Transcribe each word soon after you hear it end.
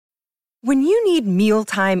When you need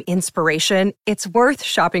mealtime inspiration, it's worth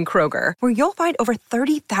shopping Kroger, where you'll find over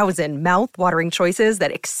 30,000 mouth-watering choices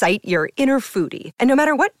that excite your inner foodie. And no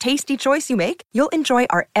matter what tasty choice you make, you'll enjoy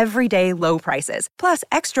our everyday low prices, plus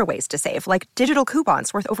extra ways to save, like digital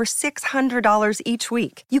coupons worth over $600 each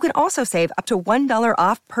week. You can also save up to $1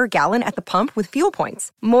 off per gallon at the pump with fuel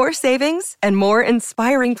points. More savings and more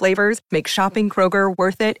inspiring flavors make shopping Kroger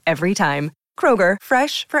worth it every time. Kroger,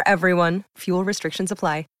 fresh for everyone. Fuel restrictions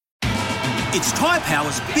apply. It's Tyre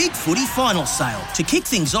Power's Big Footy Final Sale. To kick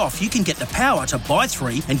things off, you can get the power to buy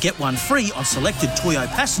 3 and get 1 free on selected Toyo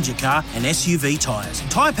passenger car and SUV tyres.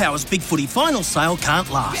 Tyre Power's Big Footy Final Sale can't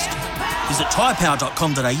last. Visit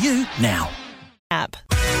tyrepower.com.au now. App.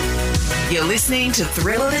 You're listening to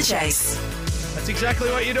Thrill of the Chase. That's exactly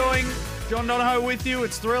what you're doing. John Donohoe with you.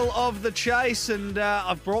 It's Thrill of the Chase, and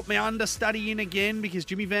I've brought my understudy in again because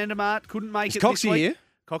Jimmy Vandermart couldn't make it this week. Here?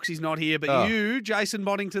 Coxie's not here, but you, Jason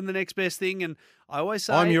Boddington, the next best thing. And I always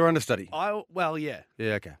say... I'm your understudy. Well, yeah.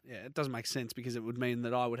 Yeah, okay. Yeah, it doesn't make sense because it would mean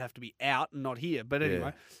that I would have to be out and not here. But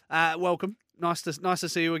anyway, welcome. Nice to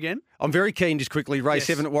see you again. I'm very keen, just quickly, race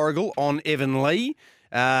 7 at Warragul on Evan Lee.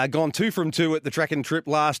 Gone 2 from 2 at the track and trip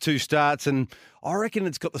last 2 starts, and I reckon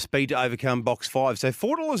it's got the speed to overcome box 5. So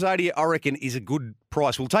 $4.80, I reckon, is a good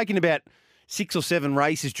price. We'll take in about 6 or 7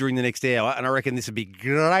 races during the next hour, and I reckon this would be a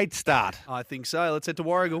great start. I think so. Let's head to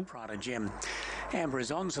Warragul. Prada Gem. Amber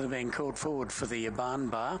is on, so they're being called forward for the barn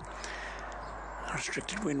bar.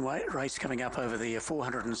 Restricted win weight race coming up over the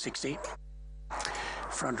 460.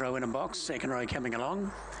 Front row in a box, second row coming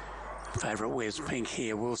along. Favourite wears pink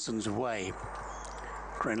here, Wilson's Way.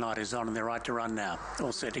 Green light is on and they're right to run now.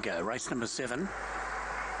 All set to go. Race number 7.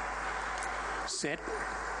 Set.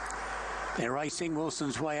 They're racing.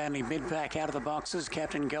 Wilson's Way only mid-back out of the boxes.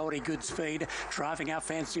 Captain Goldie, good speed. Driving up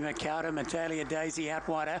Fancy Mikado. Metalia Daisy out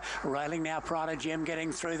wider. Railing now Prada Gem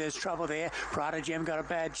getting through. There's trouble there. Prada Gem got a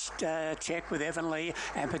bad check with Evan Lee.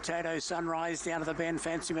 And Potato Sunrise down to the bend.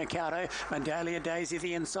 Fancy Mikado. Metalia Daisy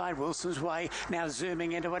the inside. Wilson's Way now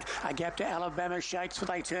zooming into it. A gap to Alabama Shakes when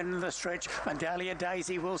they turn into the stretch. Metalia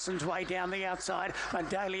Daisy. Wilson's Way down the outside.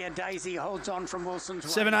 Metalia Daisy holds on from Wilson's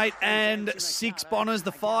Way. 7, 8 and 6 Bonners.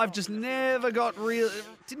 The 5 just never got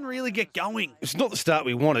didn't really get going. It's not the start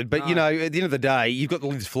we wanted, but, you know, at the end of the day, you've got the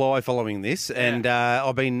Liz Fly following this, and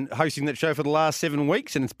I've been hosting that show for the last 7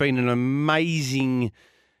 weeks, and it's been an amazing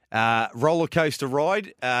roller coaster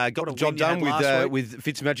ride. Got the job done with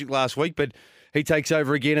Fitzmagic last week, but he takes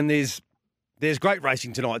over again, and there's great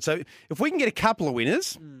racing tonight. So if we can get a couple of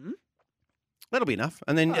winners, that'll be enough,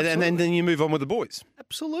 and then you move on with the boys.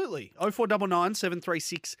 Absolutely. 0499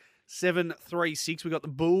 736 736. We got the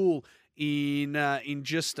Bull in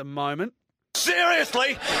just a moment.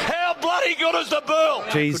 Seriously, how bloody good is the Bull?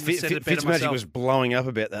 Jeez, Fitzmagic was blowing up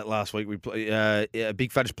about that last week.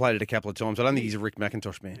 Big Fudge played it a couple of times. I don't think he's a Rick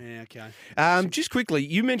McIntosh man. Yeah, okay. Just quickly,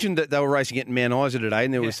 you mentioned that they were racing at Mount Isa today,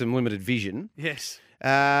 and there was some limited vision. Yes.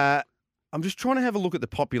 I'm just trying to have a look at the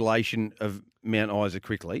population of Mount Isa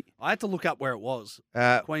quickly. I had to look up where it was.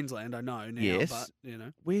 Queensland, I know now. Yes. But, you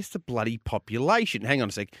know. Where's the bloody population? Hang on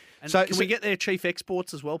a sec. And can we get their chief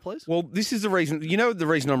exports as well, please? Well, this is the reason. You know the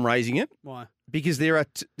reason I'm raising it? Why? Because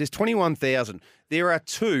there's 21,000. There are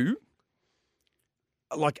 2,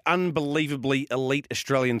 like, unbelievably elite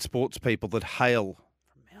Australian sports people that hail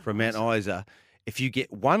from Mount Isa. If you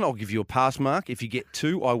get 1, I'll give you a pass mark. If you get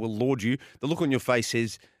 2, I will laud you. The look on your face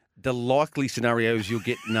says the likely scenario is you'll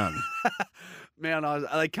get none. Mount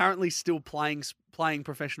Isa, are they currently still playing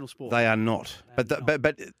professional sport? They are not.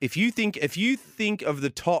 But if you think of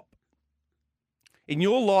the top in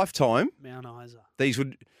your lifetime, Mount Isa, these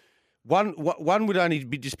would one would only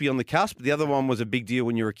just be on the cusp. The other one was a big deal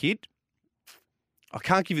when you were a kid. I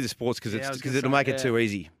can't give you the sports because it'll make it too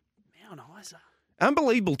easy. Mount Isa.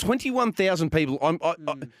 Unbelievable. 21,000 people.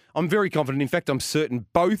 I'm very confident. In fact, I'm certain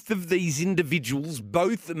both of these individuals,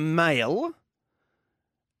 both male,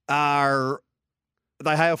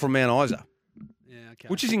 they hail from Mount Isa,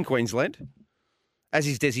 which is in Queensland, as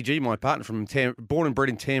is Desi G, my partner, from born and bred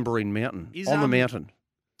in Tambourine Mountain, the mountain.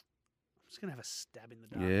 I'm just going to have a stab in the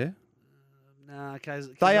dark. Yeah. Nah, okay.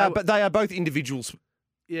 They are both individuals.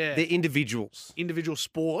 Yeah. They're individuals. Individual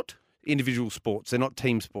sport. Individual sports. They're not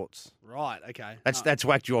team sports. Right. Okay. That's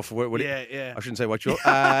whacked you off. Yeah. I shouldn't say whacked you off.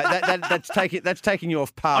 That's taking you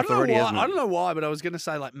off path already, hasn't it? I don't know why, but I was going to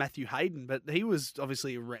say like Matthew Hayden, but he was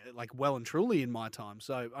obviously like well and truly in my time,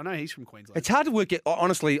 so I know he's from Queensland. It's hard to work out.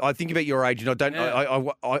 Honestly, I think about your age, and I don't.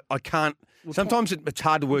 Yeah. I can't. Well, sometimes it's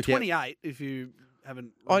hard to work 28, out. 28 if you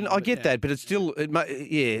haven't. I get that, but it's still.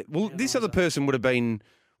 Yeah. Well, this other person would have been.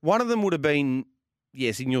 One of them would have been,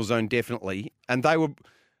 yes, in your zone definitely, and they were.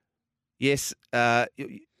 Yes,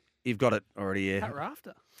 You've got it already, yeah. Pat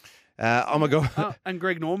Rafter. Oh, my God. Oh, and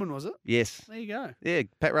Greg Norman, was it? Yes. There you go. Yeah,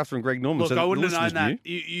 Pat Rafter and Greg Norman. Look, so I the wouldn't have known listeners that.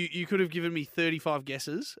 knew. You could have given me 35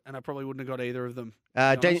 guesses, and I probably wouldn't have got either of them.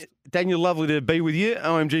 Daniel, lovely to be with you.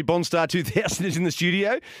 OMG Bondstar 2000 is in the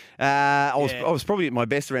studio. I was probably at my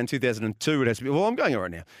best around 2002. It has to be. Well, I'm going all right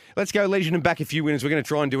now. Let's go Legion and back a few winners. We're going to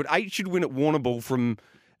try and do it. 8 should win at Warrnambool from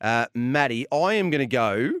Maddie. I am going to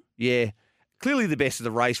go, clearly the best of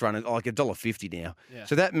the race run, like $1.50 now. Yeah.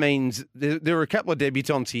 So that means there are a couple of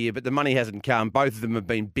debutants here, but the money hasn't come. Both of them have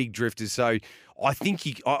been big drifters. So I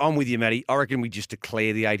think I'm with you, Matty. I reckon we just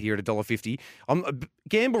declare the 8 here at $1.50.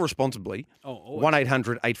 Gamble responsibly.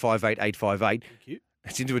 1-800-858-858. Thank you.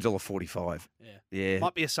 It's into $1.45. Yeah.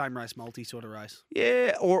 Might be a same race multi sort of race.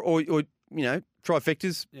 Yeah, or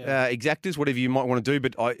trifectas, exactas, whatever you might want to do.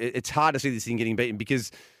 But it's hard to see this thing getting beaten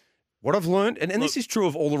because what I've learned, and this is true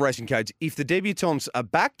of all the racing codes, if the debutants are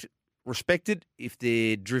backed, respected, if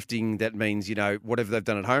they're drifting, that means, whatever they've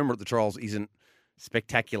done at home or at the trials isn't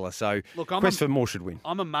spectacular. So Look, Quest for More should win.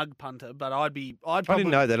 I'm a mug punter, but I'd I didn't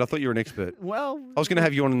know that. I thought you were an expert. Well, I was going to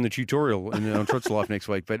have you on in the tutorial on Trots Life next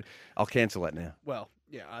week, but I'll cancel that now. Well,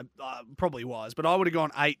 yeah, I probably was, but I would have gone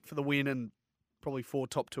 8 for the win and probably 4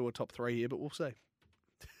 top 2 or top 3 here, but we'll see.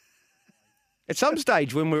 At some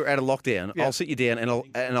stage when we're out of lockdown, I'll sit you down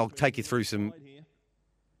and I'll take you through some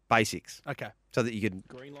basics. Okay. So that you can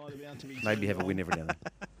maybe have a win every now and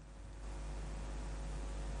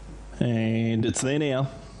then. And it's there now.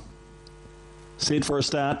 Set for a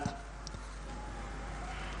start.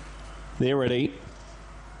 They're ready.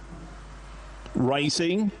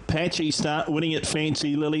 Racing, patchy start, winning at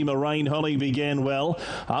Fancy Lily. Moraine Holly began well.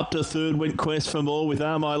 Up to third went Quest for More with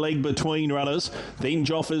Are My Leg between runners. Then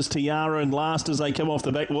Joffers Tiara, and last as they come off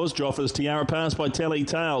the back was Joffers Tiara, passed by Tally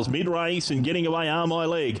Tales. Mid-race and getting away Are My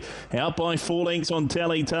Leg. Out by 4 lengths on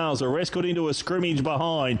Tally Tales. The rest got into a scrimmage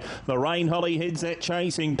behind. Moraine Holly heads that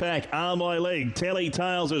chasing pack. Are My Leg. Tally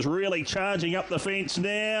Tales is really charging up the fence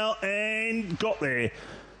now and got there.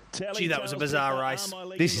 Gee, that was a bizarre race.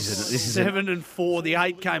 This is 7 and 4. The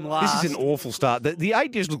 8 came last. This is an awful start. The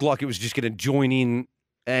 8 just looked like it was just going to join in,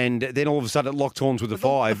 and then all of a sudden it locked horns with the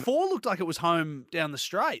 5. The 4 looked like it was home down the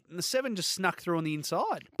straight, and the 7 just snuck through on the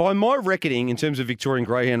inside. By my reckoning, in terms of Victorian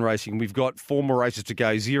Greyhound racing, we've got 4 more races to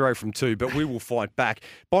go, 0 from 2, but we will fight back.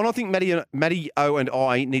 Bon, I think Matty O and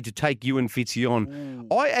I need to take you and Fitzy on.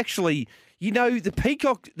 I actually, the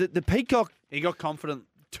Peacock, the Peacock. He got confident.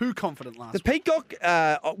 Too confident last week. The Peacock,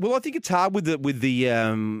 I think it's hard with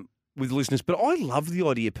the listeners, but I love the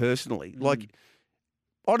idea personally. Like,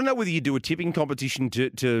 I don't know whether you do a tipping competition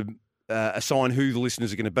to assign who the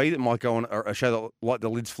listeners are going to be that might go on a show like The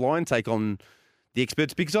Lids Fly and take on the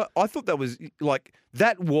experts, because I thought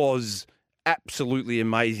that was absolutely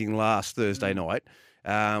amazing last Thursday night.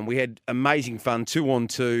 We had amazing fun,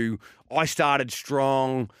 2-on-2. I started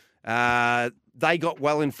strong. They got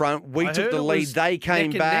well in front. We took the lead. They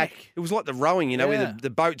came back. It was like the rowing, where the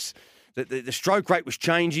boats, the stroke rate was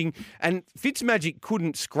changing, and Fitzmagic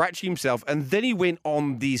couldn't scratch himself. And then he went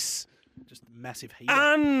on this just massive heater.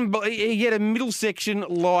 He had a middle section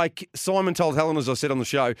like Simon told Helen, as I said on the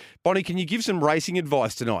show. Bonnie, can you give some racing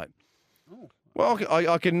advice tonight? Oh. Well,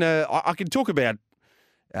 I can talk about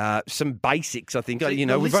some basics. I think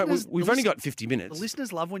we've only got 50 minutes. The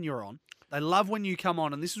listeners love when you're on. They love when you come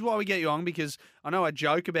on, and this is why we get you on, because I know I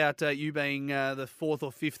joke about you being the 4th or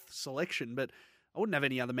 5th selection, but I wouldn't have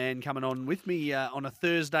any other man coming on with me on a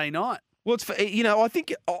Thursday night. Well, it's I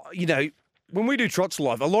think when we do Trots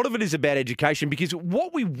Live, a lot of it is about education, because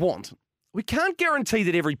what we want, we can't guarantee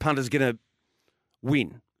that every punter's going to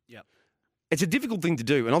win. Yep. It's a difficult thing to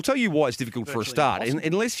do, and I'll tell you why it's difficult for a start.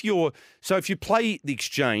 Unless if you play the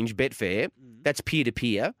exchange, Betfair, that's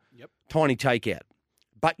peer-to-peer, tiny takeout.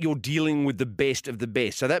 But you're dealing with the best of the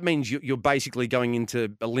best. So that means you're basically going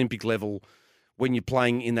into Olympic level when you're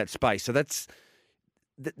playing in that space. So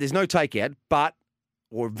there's no takeout,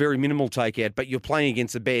 or very minimal takeout, but you're playing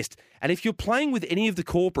against the best. And if you're playing with any of the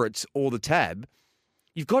corporates or the tab,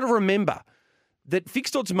 you've got to remember that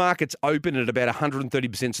fixed odds markets open at about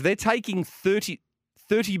 130%. So they're taking 30%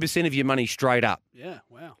 of your money straight up. Yeah,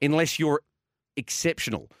 wow. Unless you're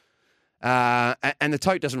exceptional. And the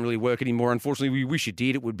tote doesn't really work anymore. Unfortunately, we wish it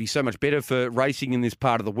did. It would be so much better for racing in this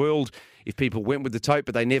part of the world if people went with the tote,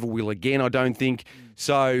 but they never will again, I don't think.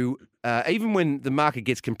 So even when the market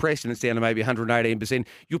gets compressed and it's down to maybe 118%,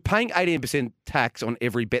 you're paying 18% tax on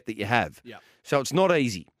every bet that you have. Yeah. So it's not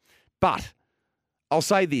easy. But I'll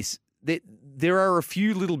say this. There are a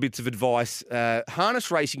few little bits of advice.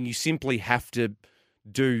 Harness racing, you simply have to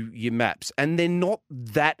do your maps, and they're not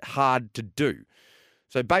that hard to do.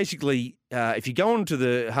 So basically, if you go onto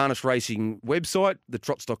the Harness Racing website, the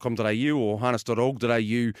trots.com.au or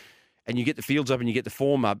harness.org.au, and you get the fields up and you get the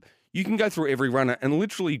form up, you can go through every runner and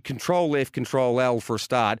literally control F, control L for a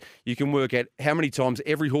start. You can work out how many times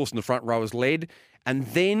every horse in the front row has led. And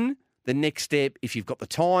then the next step, if you've got the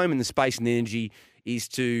time and the space and the energy, is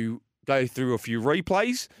to go through a few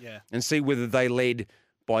replays and see whether they led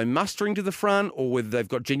by mustering to the front or whether they've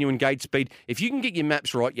got genuine gate speed. If you can get your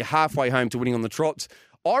maps right, you're halfway home to winning on the trots.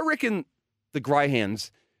 I reckon the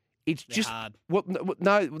greyhounds, it's They're just hard. Well,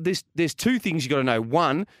 no. There's two things you got to know.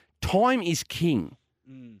 One, time is king.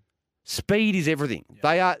 Speed is everything.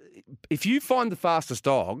 They are. If you find the fastest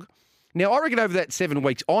dog. Now, I reckon over that 7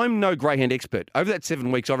 weeks, I'm no greyhound expert. Over that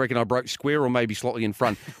 7 weeks, I reckon I broke square or maybe slightly in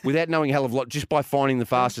front without knowing a hell of a lot, just by finding the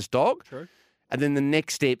fastest dog. True. And then the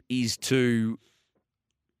next step is to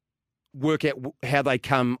work out how they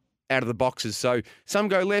come out of the boxes. So some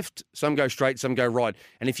go left, some go straight, some go right.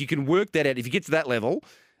 And if you can work that out, if you get to that level,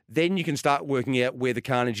 then you can start working out where the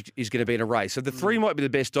carnage is going to be in a race. So the 3 might be the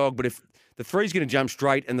best dog, but if the 3's going to jump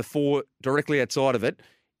straight and the 4 directly outside of it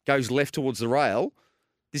goes left towards the rail,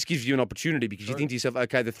 this gives you an opportunity because you think to yourself,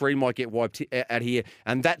 okay, the 3 might get wiped out here.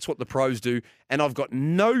 And that's what the pros do. And I've got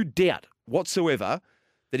no doubt whatsoever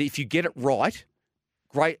that if you get it right,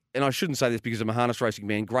 great. And I shouldn't say this because I'm a harness racing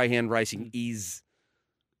man, greyhound racing is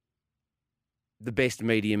the best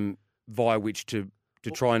medium via which to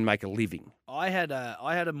try and make a living. I had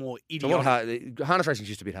a more It's a lot idiotic. hard. Harness racing's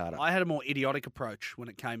just a bit harder. I had a more idiotic approach when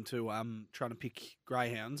it came to trying to pick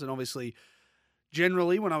greyhounds, and obviously,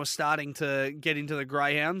 generally, when I was starting to get into the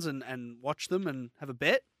greyhounds and watch them and have a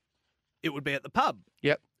bet, it would be at the pub.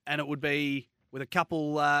 Yep. And it would be with a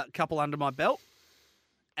couple under my belt.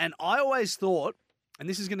 And I always thought, and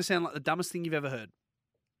this is going to sound like the dumbest thing you've ever heard.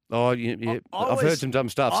 Oh, yeah. I I've heard some dumb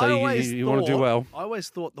stuff, so you want to do well. I always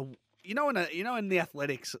thought in the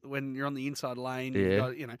athletics when you're on the inside lane,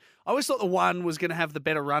 Yeah. I always thought the one was going to have the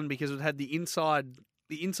better run because it had the inside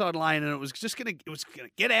lane, and it was going to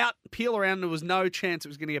get out, peel around, and there was no chance it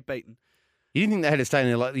was going to get beaten. You didn't think they had to stay in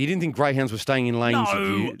there? Like, you didn't think greyhounds were staying in lanes?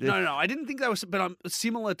 No. I didn't think they were, but I'm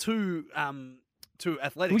similar to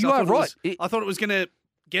athletics. Well, you are right. I thought it was going to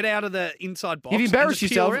get out of the inside box. You've embarrassed and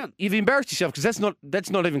just peel yourself. around. You've embarrassed yourself because that's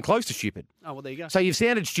not even close to stupid. Oh well, there you go. So you've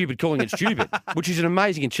sounded stupid calling it stupid, which is an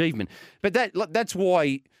amazing achievement. But that's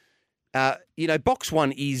why, box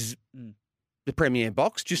one is the premier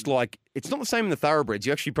box. Just like it's not the same in the thoroughbreds.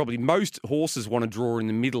 You actually probably most horses want to draw in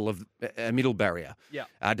the middle of a middle barrier. Yeah.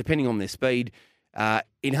 Depending on their speed.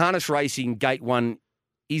 In harness racing, gate one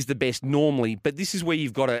is the best normally, but this is where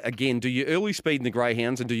you've got to, again, do your early speed in the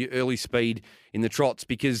greyhounds and do your early speed in the trots,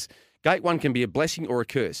 because gate one can be a blessing or a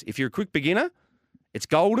curse. If you're a quick beginner, it's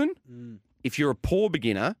golden. If you're a poor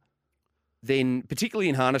beginner, then particularly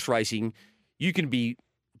in harness racing, you can be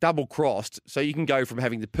double crossed, so you can go from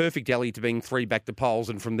having the perfect alley to being 3 back to poles,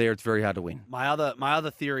 and from there it's very hard to win. My other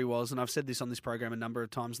theory was, and I've said this on this program a number of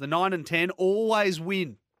times, the 9 and 10 always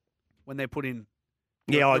win when they're put in.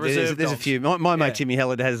 Yeah, there's a few. My mate Timmy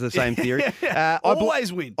Hellard has the same theory.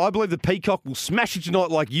 Always win. I believe the Peacock will smash it tonight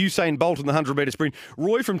like Usain Bolt in the 100-metre sprint.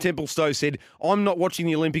 Roy from Templestowe said, I'm not watching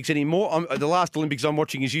the Olympics anymore. The last Olympics I'm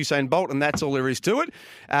watching is Usain Bolt, and that's all there is to it.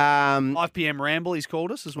 5 p.m. Ramble, he's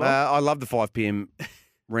called us as well. I love the 5 p.m.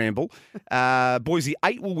 Ramble. Boise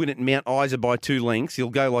 8 will win at Mount Isa by 2 lengths. He'll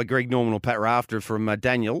go like Greg Norman or Pat Rafter from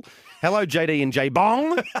Daniel. Hello, JD and J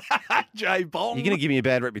Bong. J Bong. You're going to give me a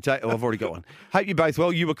bad reputation. Oh, I've already got one. Hope you're both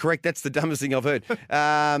well. You were correct. That's the dumbest thing I've heard.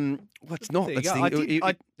 Well, it's not.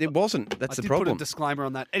 It wasn't. That's the problem. I did put a disclaimer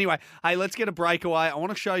on that. Anyway, hey, let's get a breakaway. I want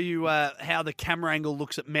to show you how the camera angle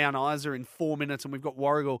looks at Mount Isa in 4 minutes, and we've got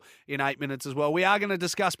Warragul in 8 minutes as well. We are going to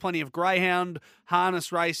discuss plenty of greyhound,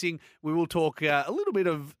 harness racing. We will talk a little bit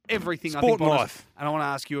of everything. Sport I think, and Bonners. life. And I want to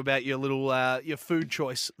ask you about your little your food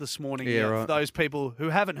choice this morning. Yeah, right. For those people who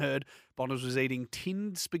haven't heard, Bonners was eating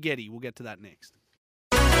tinned spaghetti. We'll get to that next.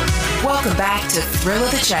 Welcome back to Thrill of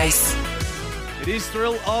the Chase. It is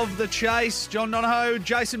Thrill of the Chase. John Donohoe,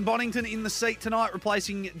 Jason Bonington in the seat tonight,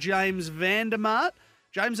 replacing James Vandermart.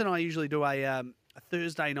 James and I usually do a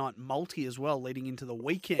Thursday night multi as well, leading into the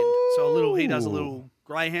weekend. So he does a little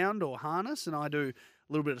greyhound or harness, and I do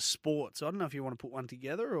a little bit of sport. So I don't know if you want to put one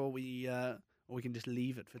together, or we can just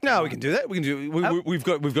leave it for tonight. No, we can do that. We can do. We've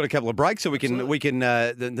got a couple of breaks, so we can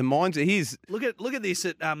the minds. Here's look at this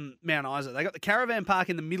at Mount Isa. They got the caravan park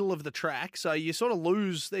in the middle of the track, so you sort of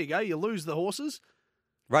lose. There you go. You lose the horses.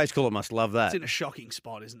 Race Caller must love that. It's in a shocking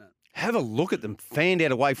spot, isn't it? Have a look at them fanned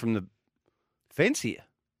out away from the fence here.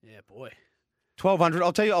 Yeah, boy. 1,200.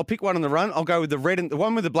 I'll tell you. I'll pick one on the run. I'll go with the red, and the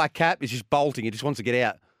one with the black cap is just bolting. It just wants to get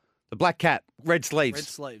out. The black cap, red sleeves. Red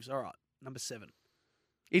sleeves. All right, number 7.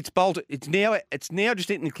 It's bolted. It's now just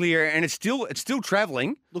in the clear, and it's still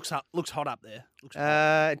travelling. Looks hot up there. Looks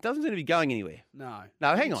hot. It doesn't seem to be going anywhere. No.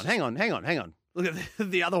 No, hang on. Look at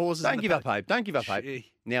the other horses. Don't give up hope. Don't give up hope.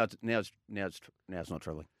 Gee. Now it's not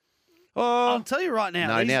travelling. I'll Oh, tell you right now.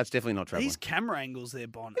 no, now it's definitely not travelling. These camera angles there,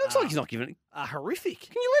 Bon. It looks like he's not giving it. Are horrific.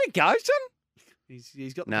 Can you let it go, son?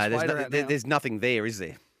 He's got the No, persuader out now. there's nothing there, is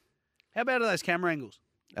there? How bad are those camera angles?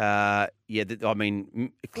 I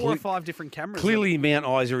mean, 4 or 5 different cameras. clearly Mount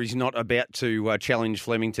Isa is not about to challenge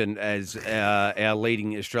Flemington as our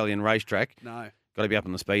leading Australian racetrack. No. Got to be up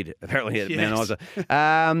on the speed, apparently, at Yes. Mount Isa.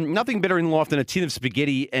 Nothing better in life than a tin of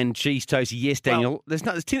spaghetti and cheese toast. Yes, Daniel.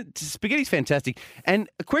 Spaghetti's fantastic. And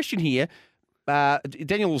a question here.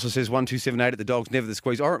 Daniel also says 1278 at the Dogs, never the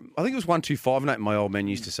squeeze. I think it was 1258, my old man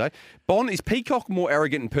used to say. Bon, is Peacock more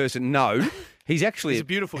arrogant in person? No. He's actually He's a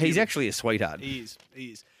beautiful He's human. actually a sweetheart. He is.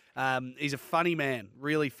 He's a funny man,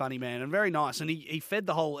 really funny man, and very nice. And he fed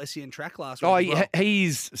the whole SEN track last week. Oh, as well.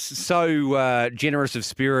 he's so generous of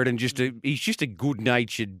spirit and he's just a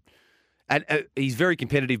good-natured, and he's very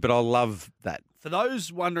competitive. But I love that. For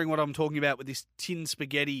those wondering what I'm talking about with this tin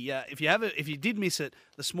spaghetti, if you did miss it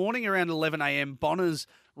this morning around 11 a.m., Bonners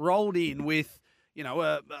rolled in with I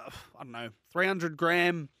don't know, 300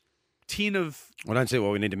 gram tin of I don't see why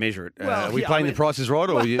we need to measure it. Well, are we yeah, playing I mean- the prices right,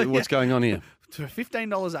 or what's going on here? to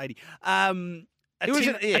 $15.80.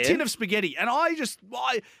 A tin of spaghetti. And I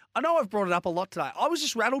know I've brought it up a lot today. I was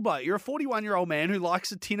just rattled by it. You're a 41-year-old man who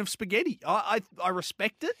likes a tin of spaghetti. I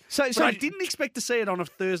respect it, but I didn't expect to see it on a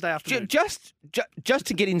Thursday afternoon. Just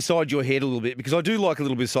to get inside your head a little bit, because I do like a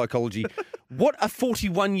little bit of psychology. What are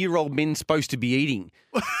 41-year-old men supposed to be eating?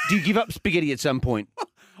 Do you give up spaghetti at some point?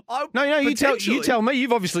 No, you tell me.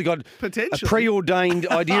 You've obviously got a Potentially. preordained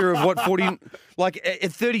idea of what 40, like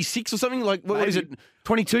at 36 or something. Like what is it?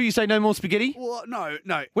 22? You say no more spaghetti? Well,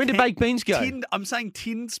 no. When do baked beans go? I'm saying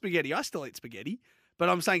tinned spaghetti. I still eat spaghetti, but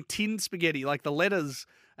I'm saying tinned spaghetti, like the letters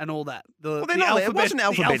and all that. Well, they're not. It wasn't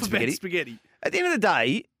alphabet spaghetti. At the end of the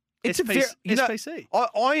day, it's SPC.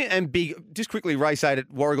 I am big. Just quickly, race 8 at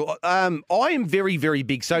Warragul. I am very, very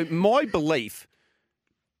big. So my belief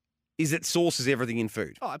is that sauce is everything in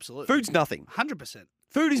food. Oh, absolutely. Food's nothing. 100%.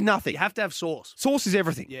 Food is nothing. You have to have sauce. Sauce is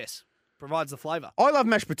everything. Yes. Provides the flavour. I love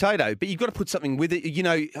mashed potato, but you've got to put something with it. You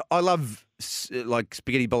know, I love like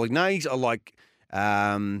spaghetti bolognese. I like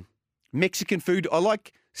Mexican food. I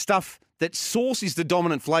like stuff that sauce is the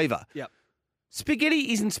dominant flavour. Yep.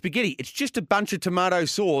 Spaghetti isn't spaghetti. It's just a bunch of tomato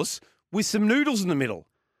sauce with some noodles in the middle.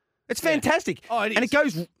 It's fantastic. Oh, it is. And it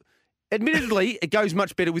goes, admittedly, it goes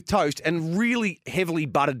much better with toast and really heavily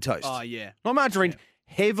buttered toast. Oh, yeah. Not margarine. Yeah.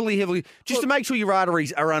 Heavily, just to make sure your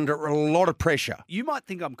arteries are under a lot of pressure. You might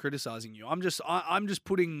think I'm criticising you. I'm just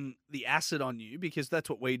putting the acid on you because that's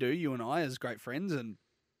what we do, you and I, as great friends and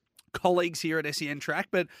colleagues here at SEN Track.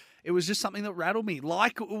 But it was just something that rattled me,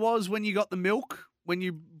 like it was when you got the milk, when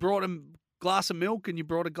you brought a glass of milk and you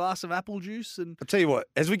brought a glass of apple juice. And I'll tell you what,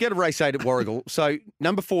 as we go to race 8 at Warragul, so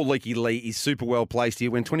number 4, Leaky Lee, is super well placed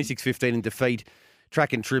here. Went 26.15 in defeat.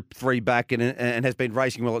 Track and trip 3 back and has been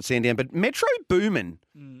racing well at Sandown. But Metro Boomin,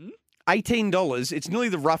 $18. It's nearly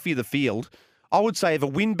the roughie of the field. I would say have a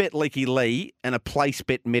win bet Leaky Lee and a place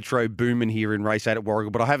bet Metro Boomin here in race 8 at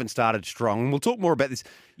Warragul, but I haven't started strong. And we'll talk more about this.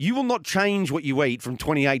 You will not change what you eat from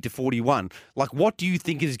 28 to 41. Like, what do you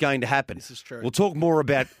think is going to happen? This is true. We'll talk more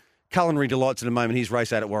about culinary delights in a moment. Here's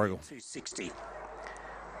race 8 at Warragul. 260.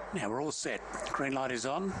 Now we're all set. Green light is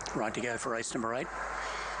on. Right to go for race number 8.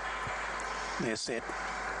 They're set.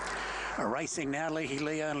 Racing now, Leaky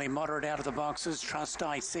Lee only moderate out of the boxes. Trust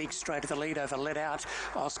I Seek straight to the lead over Let Out.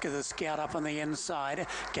 Oscar the Scout up on the inside.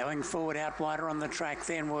 Going forward out wider on the track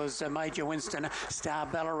then was Major Winston. Star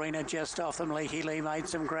Ballerina just off them. Leaky Lee made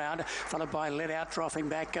some ground. Followed by Let Out dropping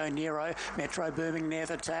back. Go Nero. Metro Booming near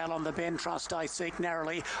the tail on the bend. Trust I Seek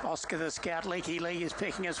narrowly. Oscar the Scout. Leaky Lee is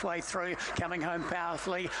picking his way through. Coming home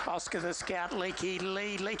powerfully. Oscar the Scout. Leaky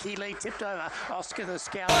Lee. Leaky Lee tipped over. Oscar the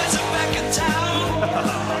Scout.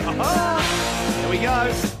 there we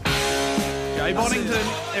go. Jay Bonington,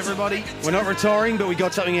 everybody. We're not retiring, but we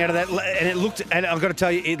got something out of that. And it looked, and I've got to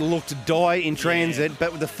tell you, it looked die in transit,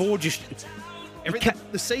 but with the 4 just...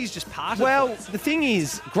 The sea's just parted. Well, the thing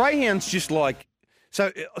is, greyhounds just like...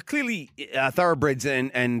 So clearly thoroughbreds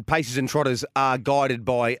and paces and trotters are guided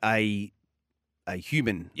by a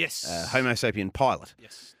human, Yes. Homo sapien pilot.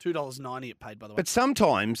 Yes, $2.90 it paid, by the way. But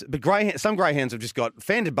sometimes, some greyhounds have just got,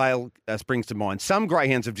 Vanderbale springs to mind, some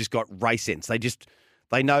greyhounds have just got race sense.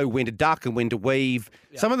 They know when to duck and when to weave.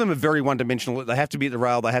 Yeah. Some of them are very one-dimensional. They have to be at the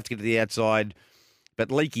rail. They have to get to the outside. But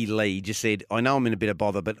Leaky Lee just said, I know I'm in a bit of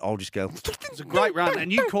bother, but I'll just go. It's a great run,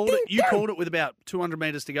 and you called it. You called it with about 200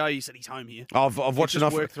 metres to go. You said he's home here. I've watched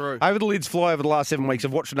enough. Work through. Over the lids fly over the last 7 weeks.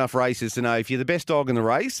 I've watched enough races to know if you're the best dog in the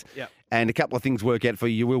race, and a couple of things work out for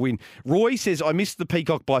you, you will win. Roy says, I missed the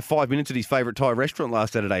Peacock by 5 minutes at his favourite Thai restaurant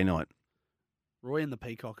last Saturday night. Roy and the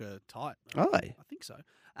Peacock are tight. Are they? I think so.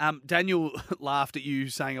 Daniel laughed at you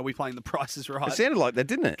saying, are we playing The Price is Right? It sounded like that,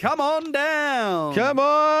 didn't it? Come on down. Come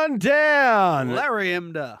on down. Larry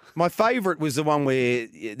Emder. My favourite was the one where,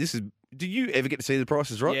 did you ever get to see The Price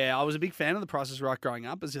is Right? Yeah, I was a big fan of The Price is Right growing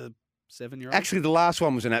up as a 7-year-old. Actually, the last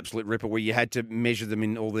one was an absolute ripper where you had to measure them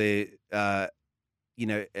in all their,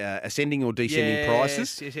 ascending or descending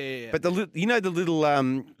prices. Yeah. But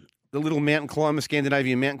the little mountain climber,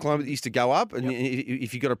 Scandinavian mountain climber that used to go up, and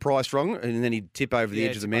if you got a price wrong, and then he'd tip over the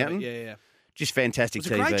edge of the mountain. Yeah. Just fantastic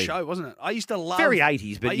TV. It was a great show, wasn't it? I used to love very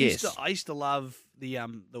 80s, but I used to love the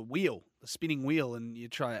wheel, the spinning wheel, and you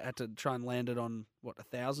had to try and land it on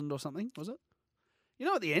 1,000 or something, was it? You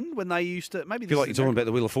know, at the end when they used to maybe. I feel like you're talking about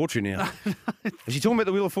the Wheel of Fortune now. Is he talking about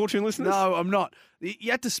the Wheel of Fortune, listeners? No, I'm not. You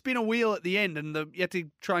had to spin a wheel at the end, and you had to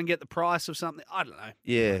try and get the price of something. I don't know.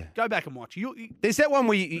 Yeah. Go back and watch. There's that one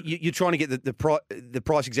where you're trying to get the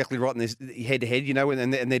price exactly right, and there's head to head,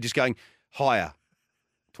 and they're just going higher.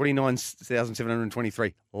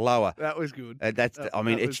 29,723 lower. That was good.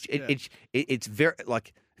 It's very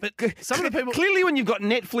like. But some of the people clearly, when you've got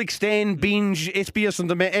Netflix, Stan, Binge, SBS on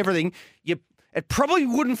demand, everything, it probably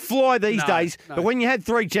wouldn't fly these days. No. But when you had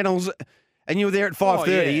 3 channels and you were there at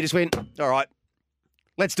 5:30, you just went, all right,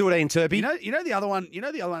 let's do it, Ian Turpie. You know the other one,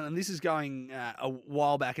 and this is going a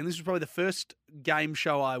while back, and this was probably the first game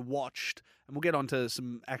show I watched, and we'll get onto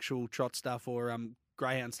some actual trot stuff or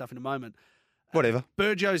greyhound stuff in a moment. Whatever.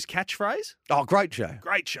 Burjo's catchphrase. Oh, great show.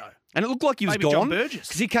 Great show. And it looked like he was Maybe gone. John Burgess.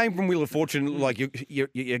 Because he came from Wheel of Fortune, like,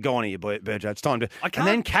 you're gone here, Burjo. It's time to... And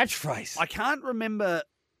then catchphrase. I can't remember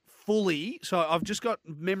fully, so I've just got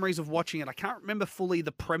memories of watching it. I can't remember fully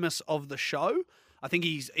the premise of the show. I think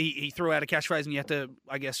he threw out a catchphrase and you had to,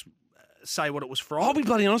 I guess, say what it was from. I'll be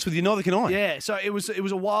bloody honest with you, neither can I. Yeah, so it was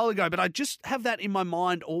a while ago, but I just have that in my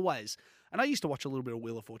mind always. And I used to watch a little bit of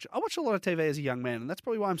Wheel of Fortune. I watched a lot of TV as a young man, and that's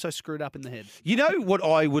probably why I'm so screwed up in the head. You know what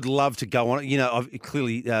I would love to go on? You know, I've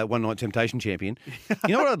clearly One Night Temptation champion.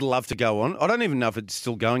 You know what I'd love to go on? I don't even know if it's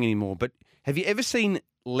still going anymore, but have you ever seen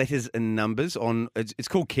Letters and Numbers on? It's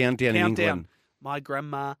called Countdown in England. My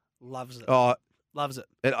grandma loves it. Oh, loves it.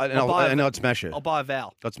 And I'd smash her. I'll buy a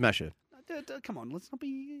Val. I'd smash her. Come on, let's not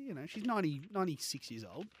be. She's 96 years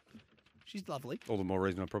old. She's lovely. All the more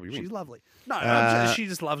reason I probably win. She's lovely. No, she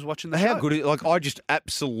just loves watching the show. How good? I just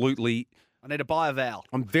absolutely. I need to buy a Val.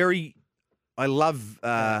 I love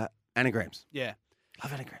anagrams. Yeah,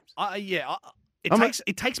 love anagrams.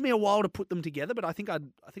 It takes me a while to put them together, but I think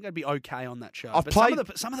I'd be okay on that show.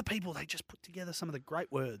 Some of the people, they just put together some of the great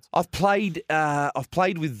words. I've played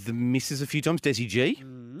with the missus a few times, Desi G.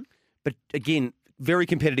 But again, very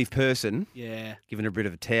competitive person. Yeah. Giving her a bit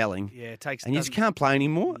of a toweling. Yeah, it takes. And you just can't play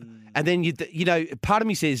anymore. And then part of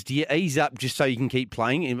me says, do you ease up just so you can keep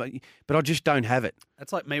playing? But I just don't have it.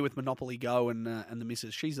 That's like me with Monopoly Go and the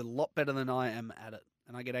missus. She's a lot better than I am at it,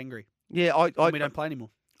 and I get angry. Yeah, we don't play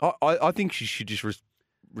anymore. I think she should just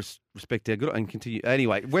respect our good and continue.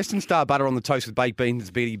 Anyway, Western Star butter on the toast with baked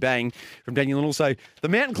beans, beady bang from Daniel, and also the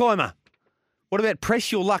mountain climber. What about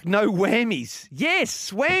press your luck, no whammies?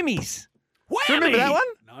 Yes, whammies. Do you remember that one?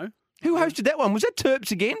 No. Who hosted that one? Was that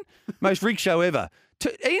Terps again? Most rigged show ever.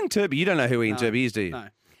 Ian Turpie, you don't know who Ian Turpie is, do you? No.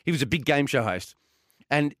 He was a big game show host.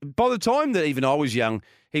 And by the time that even I was young,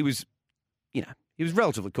 he was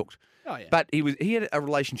relatively cooked. Oh, yeah. But he had a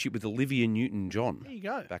relationship with Olivia Newton-John. There you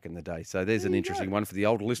go. Back in the day. So there's an interesting one for the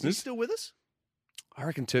older listeners. Is he still with us? I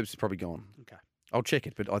reckon Terps is probably gone. Okay. I'll check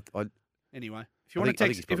it, but I anyway, if you want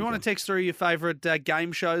to text through your favourite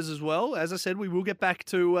game shows as well, as I said, we will get back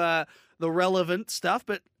to the relevant stuff.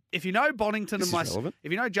 But if you know Bonington and myself,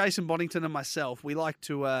 if you know Jason Bonington and myself, we like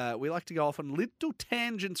to go off on little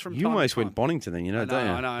tangents from time to time. You almost went Bonington then, don't you?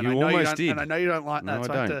 I know. You almost did. And I know you don't like that, no,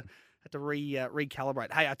 so I don't. had to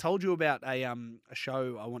recalibrate. Hey, I told you about a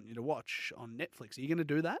show I want you to watch on Netflix. Are you going to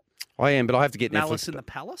do that? I am, but I have to get Malice Netflix. in the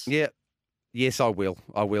Palace? Yeah. Yes, I will.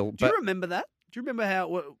 Do you remember that? Do you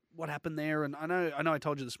remember what happened there? And I know I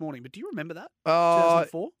told you this morning, but do you remember that?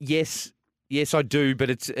 2004? Yes, I do. But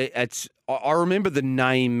it's. I remember the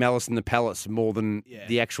name Malice in the Palace more than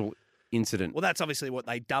the actual incident. Well, that's obviously what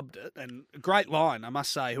they dubbed it, and a great line, I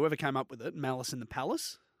must say. Whoever came up with it, Malice in the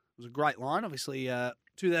Palace, was a great line. Obviously,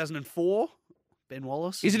 2004, Ben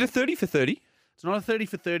Wallace. Is it a 30 for 30? It's not a 30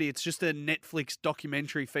 for 30. It's just a Netflix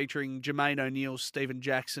documentary featuring Jermaine O'Neal, Stephen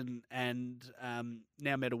Jackson, and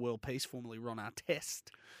now Meta World Peace, formerly Ron Artest.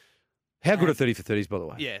 How good are 30 for 30s, by the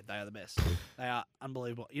way? Yeah, they are the best. They are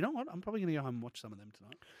unbelievable. You know what? I'm probably going to go home and watch some of them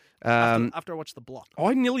tonight. After I watch The Block.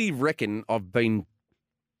 I nearly reckon I've been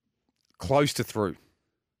close to through.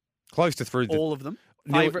 All of them.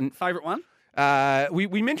 Favorite one?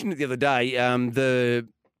 We mentioned it the other day.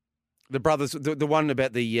 The brothers, the one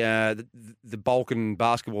about the Balkan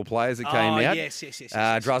basketball players that came out. Yes.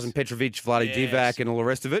 Drazen Petrovic, Vlade Divac, and all the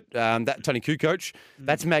rest of it. That Tony Kukoc.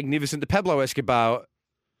 That's magnificent. The Pablo Escobar,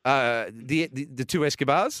 the two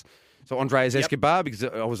Escobars. So Andreas Escobar, because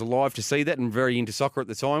I was alive to see that and very into soccer at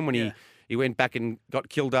the time when he went back and got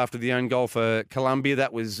killed after the own goal for Colombia.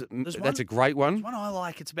 That's a great one. There's one I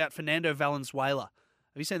like. It's about Fernando Valenzuela.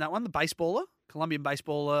 Have you seen that one? The baseballer, Colombian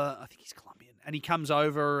baseballer. I think he's Colombian, and he comes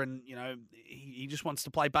over and he just wants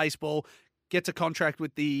to play baseball. Gets a contract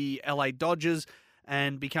with the LA Dodgers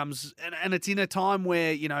and becomes and it's in a time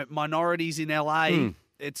where minorities in LA.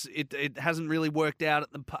 It hasn't really worked out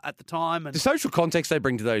at the time. And the social context they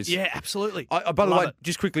bring to those. Yeah, absolutely. By the way,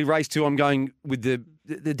 just quickly, race 2, I'm going with the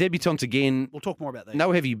debutants again. We'll talk more about that.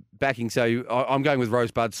 No heavy backing, so I'm going with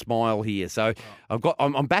Rosebud Smile here. So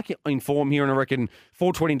I'm back in form here, and I reckon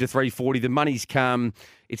 420 to 340. The money's come.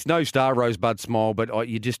 It's no star Rosebud Smile, but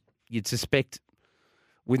you'd suspect.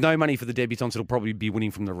 With no money for the debutants, it'll probably be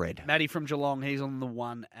winning from the red. Matty from Geelong, he's on the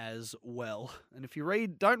one as well. And if you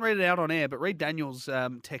don't read it out on air, but read Daniel's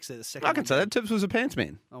text there. The second I can say that Tibbs was a pants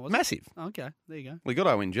man. Oh, was massive. Oh, okay, there you go. We got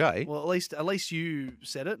ONJ. Well, at least you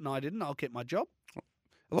said it and I didn't. I'll keep my job.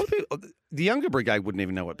 A lot of people, the younger brigade wouldn't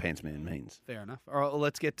even know what pants man means. Fair enough. All right, well,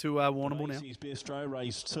 let's get to Warrnambool now. Macy's Bistro,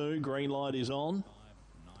 race 2. Green light is on.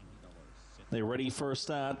 They're ready for a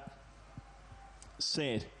start.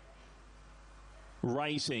 Set.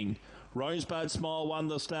 Racing. Rosebud Smile won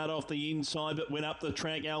the start off the inside, but went up the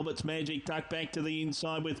track. Albert's Magic tucked back to the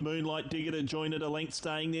inside with Moonlight Digger to join at a length,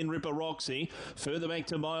 staying then Ripper Roxy. Further back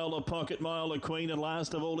to Myola Pocket, Myola Queen, and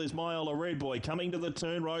last of all is Myola Red Boy. Coming to the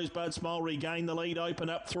turn, Rosebud Smile regained the lead,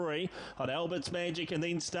 open up 3 on Albert's Magic, and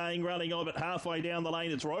then staying running on, but halfway down the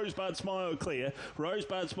lane, it's Rosebud Smile clear.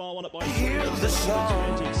 Rosebud Smile won it by 3.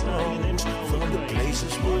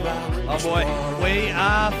 Oh boy, we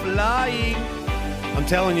are flying. I'm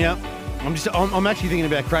telling you. I'm actually thinking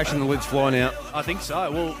about crashing the lids flying out. I think so.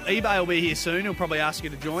 Well, eBay will be here soon. He'll probably ask you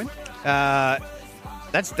to join.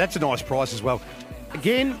 That's a nice price as well.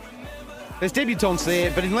 Again, there's debutants there,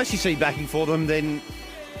 but unless you see backing for them, then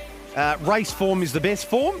race form is the best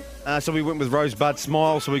form. So we went with Rosebud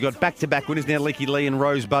Smile. So we got back-to-back winners now, Leaky Lee and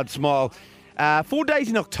Rosebud Smile. 4 days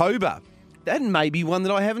in October. That may be one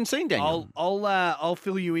that I haven't seen, Daniel. I'll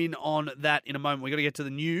fill you in on that in a moment. We've got to get to the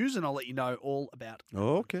news, and I'll let you know all about it.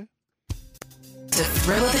 Oh, okay. The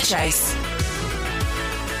Thrill of the Chase.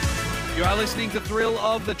 You are listening to Thrill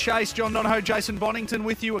of the Chase. John Donohoe, Jason Bonington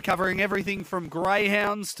with you. We're covering everything from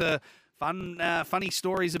greyhounds to funny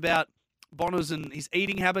stories about Bonners and his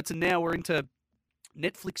eating habits, and now we're into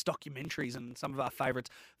Netflix documentaries and some of our favourites,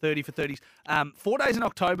 30 for 30s. 4 days in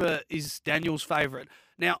October is Daniel's favourite.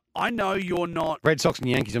 Now, I know you're not... Red Sox and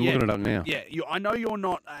Yankees, I'm looking it up now. Yeah, I know you're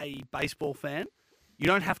not a baseball fan. You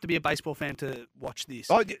don't have to be a baseball fan to watch this.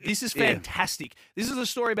 This is fantastic. This is a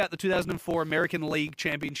story about the 2004 American League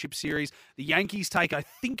Championship Series. The Yankees take, I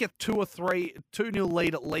think, a 2-0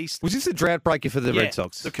 lead at least. Was this a drought breaker for the Red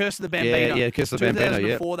Sox? The Curse of the Bambino. Yeah, Curse of the Bambino,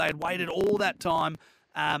 2004, they had waited all that time.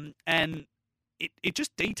 And it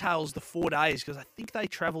just details the 4 days because I think they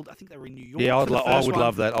travelled. I think they were in New York. Yeah, I would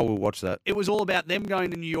love that. I will watch that. It was all about them going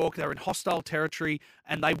to New York. They were in hostile territory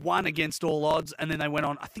and they won against all odds. And then they went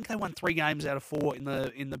on. I think they won 3 games out of 4 in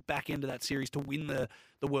the back end of that series to win the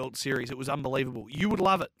World Series. It was unbelievable. You would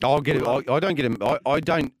love it. I'll get it. I don't get it. I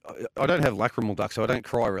don't have lacrimal ducts, so I don't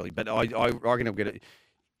cry really. But I reckon I'll get it.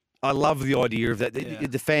 I love the idea of that.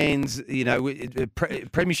 The fans,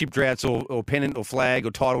 premiership droughts or pennant or flag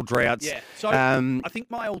or title droughts. Yeah. So I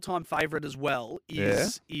think my all-time favourite as well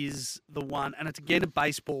is the one, and it's again a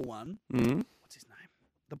baseball one. Mm-hmm. What's his name?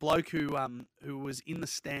 The bloke who was in the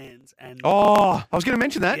stands and. Oh, I was going to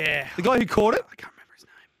mention that. Yeah. The guy who caught it. I can't remember his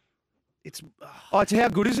name. It's how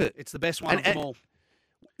good is it? It's the best one of them all.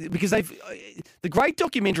 Because the great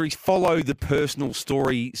documentaries follow the personal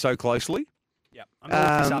story so closely. Yeah, I'm going to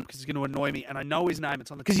look this up because it's going to annoy me, and I know his name. It's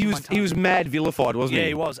on the because he was mad vilified, wasn't he? Yeah,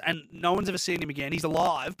 he was, and no one's ever seen him again. He's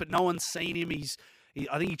alive, but no one's seen him.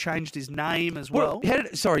 I think he changed his name as well. How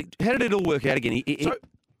did it all work out again?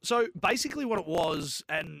 So basically, what it was,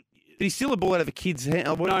 and did he steal a ball out of a kid's hand?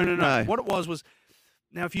 No. What it was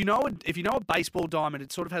now if you know a baseball diamond,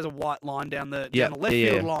 it sort of has a white line down the left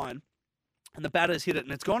field line. and the batter's hit it,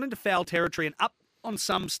 and it's gone into foul territory, and up on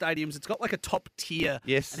some stadiums, it's got like a top tier.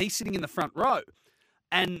 Yes. And he's sitting in the front row.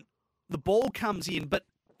 And the ball comes in, but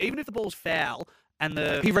even if the ball's foul and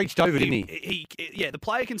He reached over, didn't he? The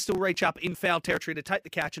player can still reach up in foul territory to take the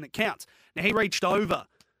catch, and it counts. Now, he reached over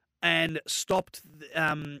and stopped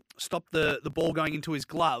the ball going into his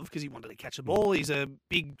glove because he wanted to catch the ball. He's a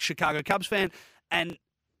big Chicago Cubs fan. And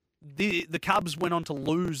the Cubs went on to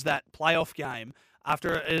lose that playoff game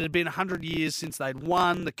after it had been 100 years since they'd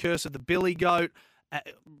won, the curse of the Billy Goat.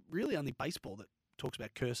 Really only baseball that talks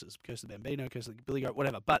about curses. Curse of the Bambino, curse of the Billy Goat,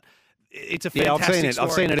 whatever. But it's a fantastic I've seen it. story.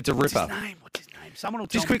 I've seen it. It's a ripper. What's his name? Someone will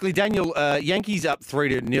tell Just quickly, Daniel, Yankees up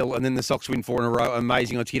 3-0, and then the Sox win 4 in a row.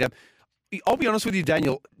 Amazing on Twitter. I'll be honest with you,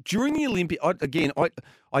 Daniel. During the Olympics,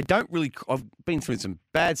 I don't really. I've been through some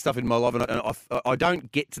bad stuff in my life, and I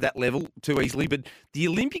don't get to that level too easily. But the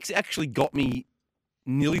Olympics actually got me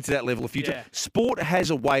nearly to that level a few times. Sport has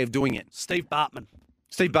a way of doing it. Steve Bartman.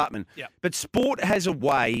 Yeah. But sport has a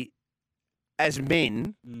way. As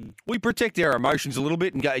men, we protect our emotions a little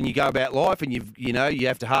bit and you go about life, and you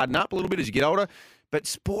have to harden up a little bit as you get older. But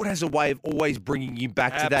sport has a way of always bringing you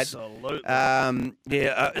back to that. Absolutely. And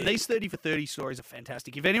these 30 for 30 stories are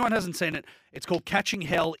fantastic. If anyone hasn't seen it, it's called Catching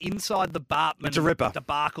Hell Inside the Bartman. It's a ripper.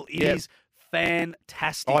 Debacle. It is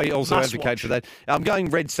fantastic. I also Must advocate watch. for that. I'm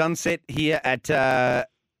going Red Sunset here at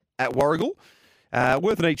Warragul.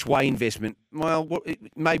 Worth an each way investment. Well,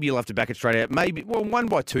 maybe you'll have to back it straight out. Maybe 1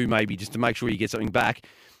 by 2, maybe just to make sure you get something back.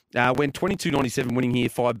 When 22.97 winning here,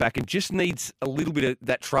 5 back, and just needs a little bit of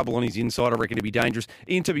that trouble on his inside, I reckon, to be dangerous.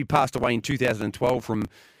 Ian Tubby passed away in 2012 from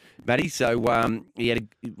Matty, so he had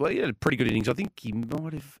a pretty good innings. I think he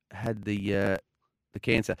might have had the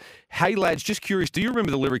cancer. Hey lads, just curious, do you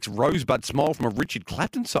remember the lyrics "Rosebud Smile" from a Richard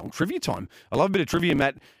Clapton song? Trivia time. I love a bit of trivia,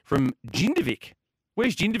 Matt, from Jindovic.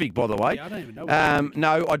 Where's Jindovic, by the way? Yeah, I don't even know.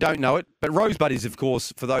 No, I don't know it. But Rosebud is, of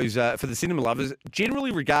course, for those for the cinema lovers,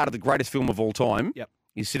 generally regarded the greatest film of all time. Yep.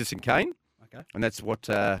 Is Citizen Kane. Okay. And that's what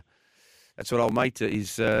old mate is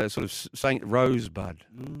sort of saying. Rosebud.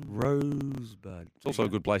 Rosebud. It's also a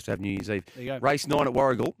good place to have New Year's Eve. There you go. Race 9 at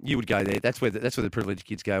Warragul. You would go there. That's where the privileged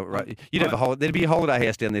kids go. Right. You'd have there'd be a holiday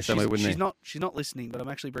house down there somewhere, wouldn't there? She's not listening, but I'm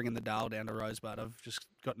actually bringing the Dale down to Rosebud. I've just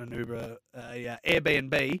gotten an Uber,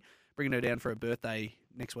 Airbnb, bringing her down for her birthday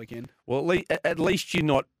next weekend. Well, at least you're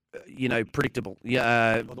not, predictable.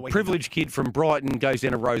 Yeah, privileged kid from Brighton goes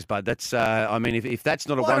down to Rosebud. That's, if that's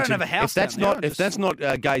not a I don't have a house if that's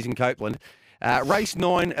not Gaze in Copeland, race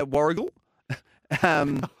 9 at Warragul.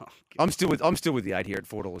 I'm still with the 8 here at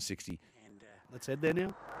 $4.60. Let's head there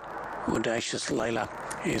now. Audacious Layla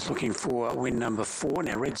is looking for win number 4.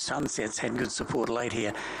 Now, Red Sunset's had good support late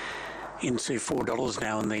here. Into $4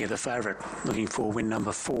 now, and the favourite looking for win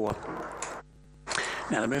number 4.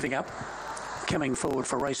 Now they're moving up, coming forward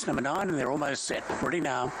for race number 9, and they're almost set. Ready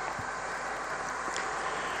now.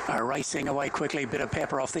 Racing away quickly, bit of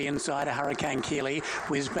pepper off the inside, a Hurricane Keeley,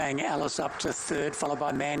 Whiz Bang Alice up to 3rd, followed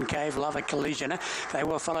by Man Cave, Love a Collision. They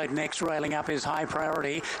were followed next, railing up is High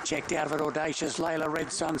Priority, checked out of it Audacious Layla,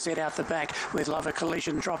 Red Sunset out the back with Love a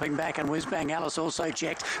Collision dropping back, and Whiz Bang Alice also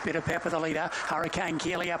checked, bit of pepper the leader, Hurricane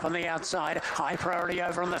Keeley up on the outside, High Priority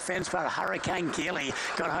over on the fence, but Hurricane Keeley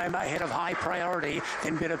got home ahead of High Priority,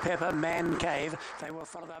 then bit of pepper, Man Cave. They were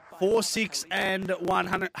followed up by 4, 6, and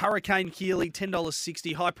 100. Hurricane Keeley,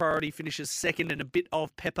 $10.60. High Priority finishes second, and a bit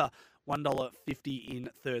of pepper, $1.50 in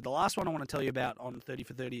third. The last one I want to tell you about on 30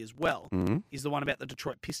 for 30 as well is the one about the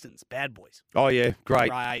Detroit Pistons, Bad Boys. Oh yeah, great.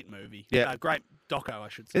 Great movie. Yeah, great doco, I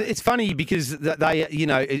should say. It's funny because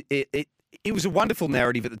they, it was a wonderful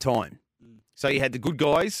narrative at the time. So you had the good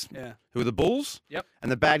guys, who were the Bulls,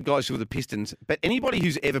 and the bad guys who were the Pistons. But anybody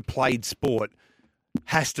who's ever played sport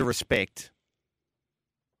has to respect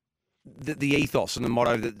the ethos and the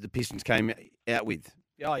motto that the Pistons came out with.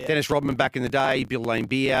 Oh, yeah. Dennis Rodman back in the day, Bill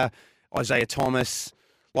Laimbeer, Isaiah Thomas,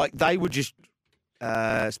 like they were just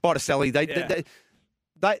Spider Sally. They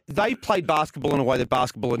played basketball in a way that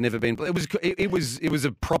basketball had never been. It was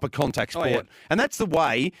a proper contact sport, and that's the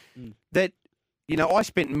way that. I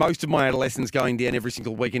spent most of my adolescence going down every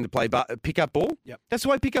single weekend to play pickup ball. Yep. That's the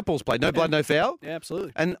way pickup ball's played. No blood, no foul. Yeah,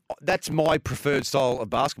 absolutely. And that's my preferred style of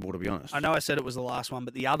basketball, to be honest. I know I said it was the last one,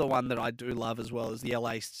 but the other one that I do love as well is the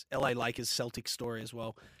LA Lakers Celtics story as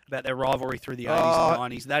well, about their rivalry through the 80s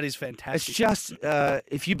and 90s. That is fantastic. It's just,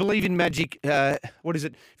 if you believe in magic, what is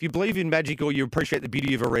it? If you believe in magic or you appreciate the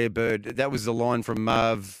beauty of a rare bird, that was the line from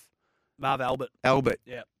Marv Albert.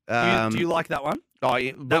 Yeah. Do you like that one? Oh,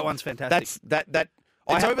 yeah. That one's fantastic.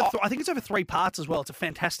 I think it's over 3 parts as well. It's a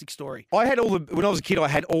fantastic story. When I was a kid, I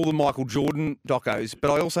had all the Michael Jordan docos,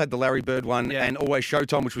 but I also had the Larry Bird one and Always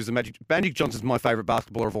Showtime, which was the Magic Johnson's my favourite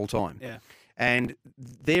basketballer of all time. Yeah. and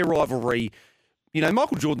their rivalry. You know,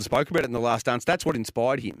 Michael Jordan spoke about it in The Last Dance. That's what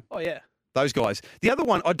inspired him. Oh, yeah. Those guys. The other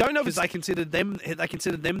one, I don't know if Because it's... they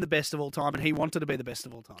considered them the best of all time, and he wanted to be the best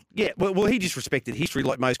of all time. Yeah, well, he just respected history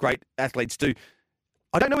like most great athletes do.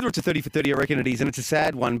 I don't know whether it's a 30 for 30, I reckon it is, and it's a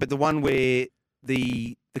sad one, but the one where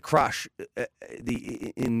the crush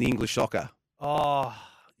in the English soccer. Oh,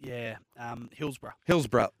 yeah. Hillsborough.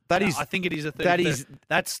 That is... I think it is a 30.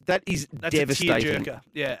 That's a devastating. tearjerker.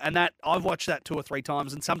 Yeah, and that I've watched that 2 or 3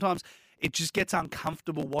 times, and sometimes it just gets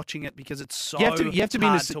uncomfortable watching it because it's so You have to be you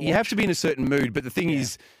have to be in a certain mood, but the thing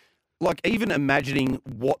is, like, even imagining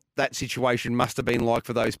what that situation must have been like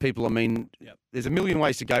for those people. I mean, there's a million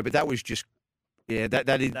ways to go, but that was just that's a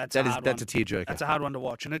tearjerker. That's a hard one to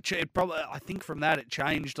watch, and it probably, I think from that it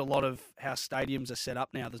changed a lot of how stadiums are set up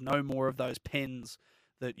now. There's no more of those pens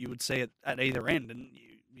that you would see at either end, and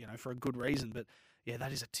you know, for a good reason. But yeah,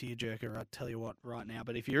 that is a tearjerker, I tell you what, right now.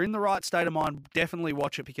 But if you're in the right state of mind, definitely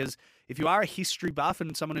watch it, because if you are a history buff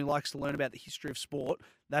and someone who likes to learn about the history of sport,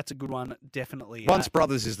 that's a good one, definitely. Once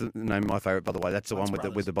Brothers is the name of my favourite, by the way. That's the one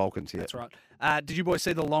with the Balkans. Yeah. That's right. Did you boys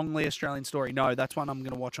see the Longley Australian Story? No, that's one I'm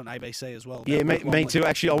going to watch on ABC as well. Yeah, me too.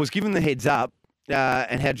 Actually, I was given the heads up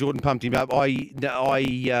and how Jordan pumped him up.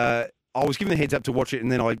 I was given the heads up to watch it,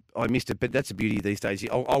 and then I missed it. But that's the beauty these days.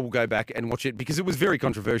 I will go back and watch it, because it was very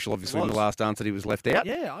controversial, obviously, in The Last Dance that he was left out.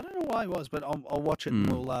 Yeah, I don't know why he was, but I'll watch it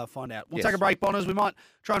and we'll find out. We'll take a break, Bonners. We might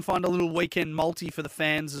try and find a little weekend multi for the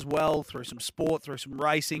fans as well, through some sport, through some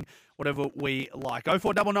racing, whatever we like.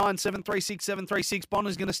 0499 736 736.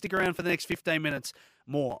 Bonners going to stick around for the next 15 minutes.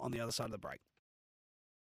 More on the other side of the break.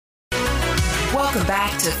 Welcome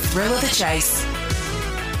back to Thrill of the Chase.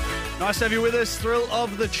 Nice to have you with us. Thrill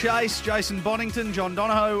of the Chase. Jason Bonington, John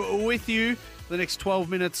Donahoe with you for the next 12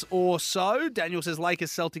 minutes or so. Daniel says Lakers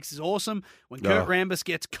Celtics is awesome. When Kurt Rambis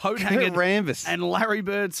gets coat-hanged. And Larry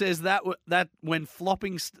Bird says that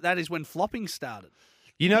is when flopping started.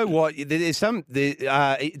 You know what? There's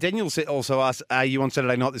Daniel also asked, are you on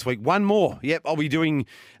Saturday night this week? One more. Yep, I'll be doing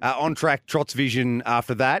On Track Trots Vision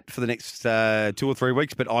after that for the next 2 or 3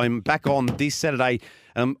 weeks, but I'm back on this Saturday.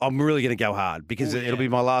 I'm really going to go hard, because it'll be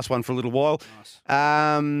my last one for a little while.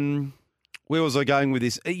 Nice. Where was I going with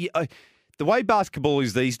this? The way basketball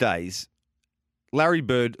is these days, Larry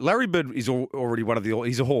Bird is already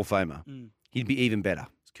he's a Hall of Famer. He'd be even better.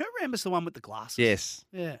 Kurt Rambis the one with the glasses? Yes.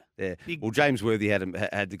 Yeah. Well, James Worthy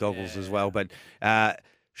had the goggles as well. But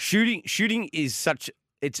shooting is such.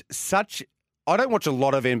 I don't watch a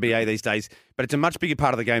lot of NBA these days, but it's a much bigger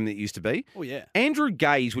part of the game than it used to be. Oh, yeah. Andrew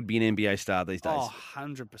Gaze would be an NBA star these days. Oh,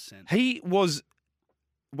 100%. He was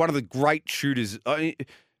one of the great shooters.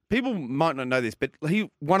 People might not know this, but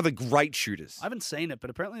one of the great shooters. I haven't seen it,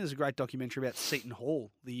 but apparently there's a great documentary about Seton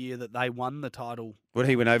Hall the year that they won the title. When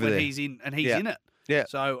he went over there. He's in it. Yeah.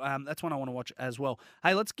 So that's one I want to watch as well.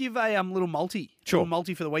 Hey, let's give a little multi. Sure. Little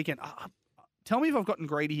multi for the weekend. Tell me if I've gotten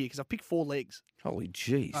greedy here, because I've picked 4 legs. Holy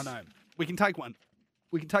jeez. I know. We can take one.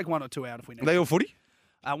 We can take 1 or 2 out if we need. Are they all footy?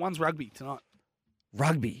 One's rugby tonight.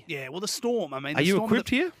 Rugby? Yeah, well, the Storm. I mean, are you equipped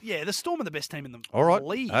here? Yeah, the Storm are the best team in the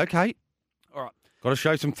league. Okay. All right. Got to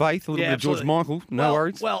show some faith, a little bit of George Michael. No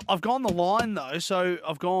worries. Well, I've gone the line, though. So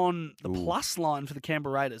I've gone the plus line for the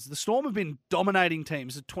Canberra Raiders. The Storm have been dominating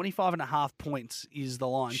teams. 25.5 points is the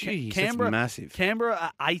line. Jeez, that's massive. Canberra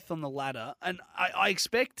are 8th on the ladder. And I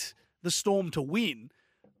expect the Storm to win,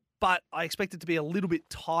 but I expect it to be a little bit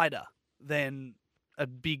tighter than a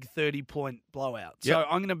big 30-point blowout. Yep. So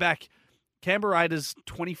I'm going to back Canberra Raiders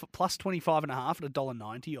plus 25.5 at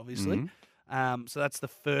 $1.90, obviously. Mm-hmm. So that's the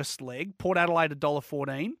first leg. Port Adelaide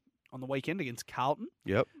 $1.14 on the weekend against Carlton.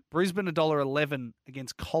 Yep. Brisbane $1.11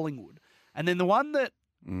 against Collingwood. And then the one that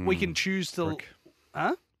we can choose to... Prick.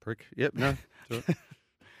 Huh? Prick. Yep, no.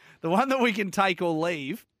 The one that we can take or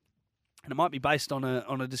leave, and it might be based on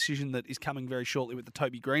a decision that is coming very shortly with the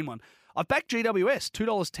Toby Green one. I've backed GWS,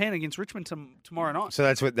 $2.10 against Richmond tomorrow night. So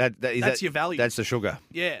that's what that's your value. That's the sugar.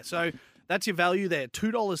 Yeah, so that's your value there,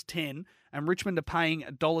 $2.10, and Richmond are paying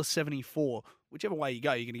 $1.74. Whichever way you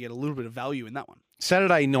go, you're going to get a little bit of value in that one.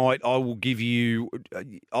 Saturday night, I will give you.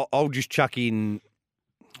 I'll just chuck in.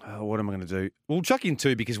 What am I going to do? We'll chuck in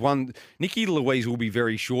 2 because one, Nikki Louise will be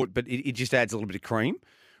very short, but it just adds a little bit of cream.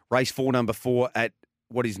 Race 4, number 4 at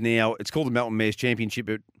what is now, it's called the Melton Mares Championship,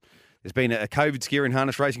 but there's been a COVID scare in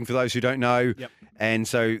harness racing for those who don't know. Yep. And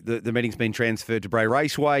so the meeting's been transferred to Bray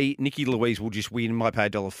Raceway. Nikki Louise will just win. Might pay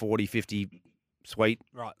 $1.40, 50. Sweet.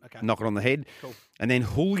 Right, okay. Knock it on the head. Cool. And then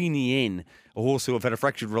Houlinienne, a horse who I've had a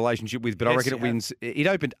fractured relationship with, but I reckon it wins. It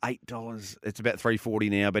opened $8. It's about $3.40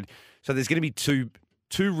 now. But so there's going to be two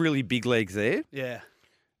really big legs there. Yeah.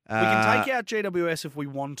 We can take out GWS if we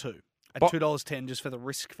want to. At $2.10 just for the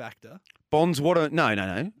risk factor. Bonds,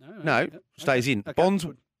 no, stays in. Okay, Bonds,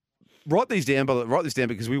 good. write this down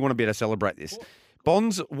because we want to be able to celebrate this.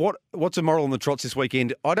 Bonds, what's a moral on the trots this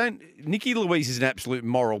weekend? Nikki Louise is an absolute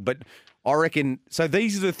moral, but I reckon, so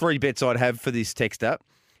these are the 3 bets I'd have for this texter.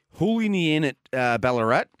 Houlinian at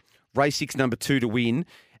Ballarat, race 6, number 2 to win,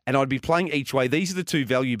 and I'd be playing each way. These are the 2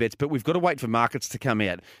 value bets, but we've got to wait for markets to come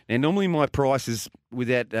out. Now, normally my prices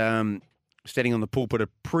without standing on the pulpit are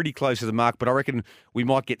pretty close to the mark, but I reckon we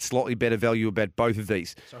might get slightly better value about both of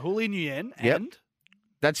these. So Houlinian and... Yep.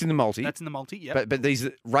 That's in the multi. That's in the multi, yeah. But these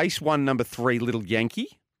are race 1, number 3, Little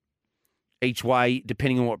Yankee. Each way,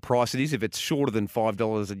 depending on what price it is. If it's shorter than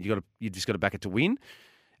 $5, you just got to back it to win.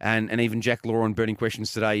 And even Jack Law on Burning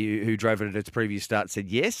Questions today, who drove it at its previous start, said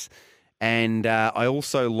yes. And I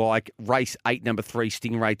also like race 8, number 3,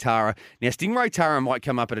 Stingray Tara. Now, Stingray Tara might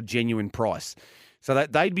come up at a genuine price. So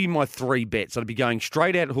they'd be my 3 bets. I'd be going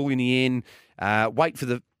straight out Houlinian, wait for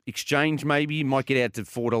the exchange maybe, might get out to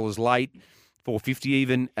 $4 late. $4.50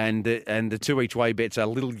 even, and the 2 each way bets are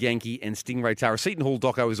Little Yankee and Stingray Tara. Seton Hall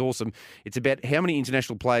doco is awesome. It's about how many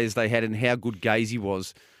international players they had and how good Gazy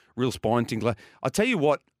was. Real spine tingler. I tell you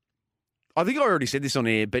what, I think I already said this on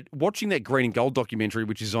air, but watching that Green and Gold documentary,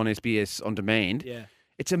 which is on SBS On Demand,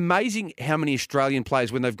 it's amazing how many Australian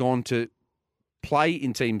players, when they've gone to play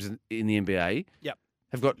in teams in the NBA,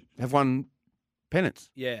 have won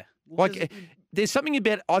pennants. Yeah. Well, there's something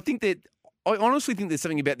about, I honestly think there's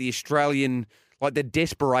something about the Australian, like the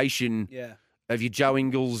desperation of your Joe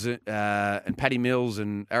Ingles and Paddy Mills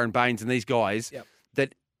and Aaron Baines and these guys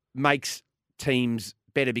that makes teams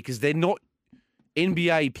better because they're not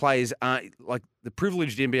NBA players like the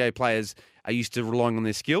privileged NBA players are used to relying on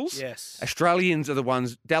their skills. Yes. Australians are the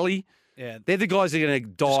ones, Daly, they're the guys that are going to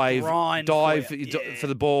dive for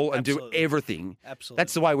the ball and do everything. Absolutely.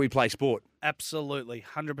 That's the way we play sport. Absolutely,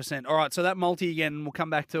 100%. All right, so that multi again, we'll come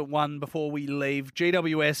back to one before we leave.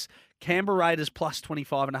 GWS, Canberra Raiders plus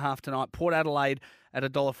 25.5 tonight. Port Adelaide at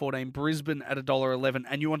 $1.14. Brisbane at $1.11.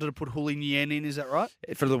 And you wanted to put Houlinian in, is that right?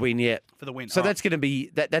 For the win, yeah. For the win. So that's going to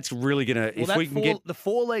be, that's really going to, the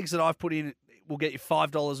 4 legs that I've put in will get you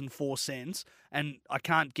 $5.04. And I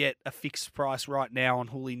can't get a fixed price right now on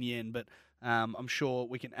Houlinian, but I'm sure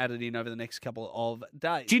we can add it in over the next couple of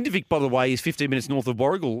days. Jindovic, by the way, is 15 minutes north of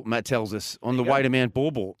Warragul, Matt tells us, on the way to Mount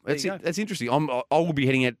Bauble. That's interesting. I will be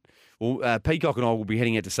heading out, Peacock and I will be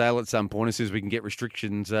heading out to Sale at some point as soon as we can get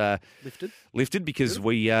restrictions lifted because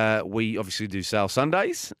we obviously do Sale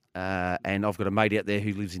Sundays, and I've got a mate out there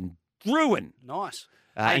who lives in Ruin. Nice.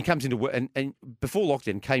 And comes into work, and before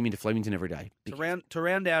lockdown came into Flemington every day. To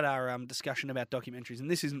round out our discussion about documentaries,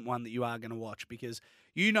 and this isn't one that you are going to watch because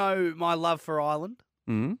you know my love for Ireland.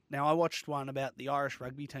 Mm-hmm. Now, I watched one about the Irish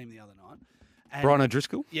rugby team the other night. Brian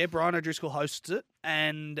O'Driscoll? Yeah, Brian O'Driscoll hosts it,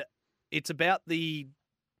 and it's about the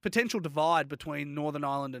potential divide between Northern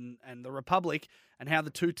Ireland and the Republic and how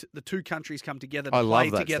the two countries come together to play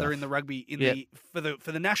together in the rugby for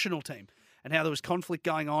the national team. And how there was conflict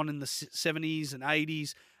going on in the 70s and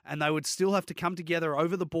 80s, and they would still have to come together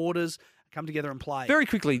over the borders, come together and play. Very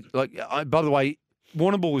quickly, by the way,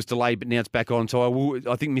 Warrnambool was delayed, but now it's back on. So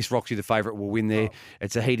I think Miss Roxy, the favourite, will win there. Oh.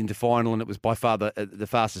 It's a heat into final, and it was by far the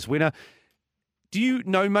fastest winner. Do you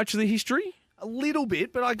know much of the history? A little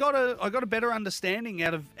bit, but I got a better understanding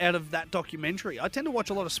out of that documentary. I tend to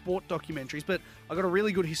watch a lot of sport documentaries, but I got a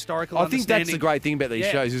really good historical understanding. I think that's the great thing about these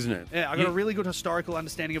shows, isn't it? Yeah, I got a really good historical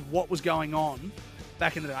understanding of what was going on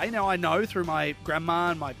back in the day. Now, I know through my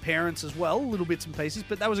grandma and my parents as well, little bits and pieces,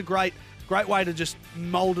 but that was a great way to just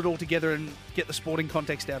mould it all together and get the sporting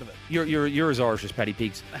context out of it. You're as Irish as Paddy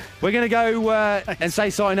Pigs. We're going to go and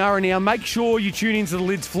say sayonara now. Make sure you tune into The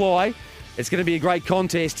Lids Fly. It's going to be a great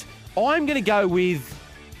contest. I'm going to go with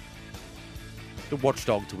the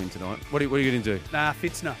Watchdog to win tonight. What are you going to do? Nah,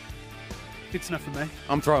 Fitzner. Fitzner for me.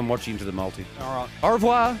 I'm throwing Watchy into the multi. All right. Au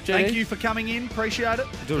revoir, JD. Thank you for coming in. Appreciate it.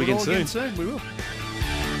 We'll do it again soon. We will.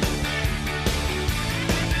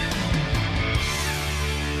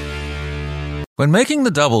 When making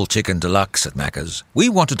the Double Chicken Deluxe at Macca's, we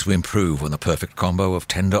wanted to improve on the perfect combo of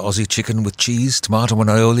tender Aussie chicken with cheese, tomato and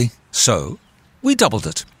aioli. So, we doubled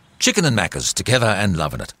it. Chicken and Macca's, together and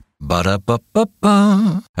loving it.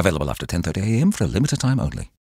 Ba-da-ba-ba-ba. Available after 10:30 a.m. for a limited time only.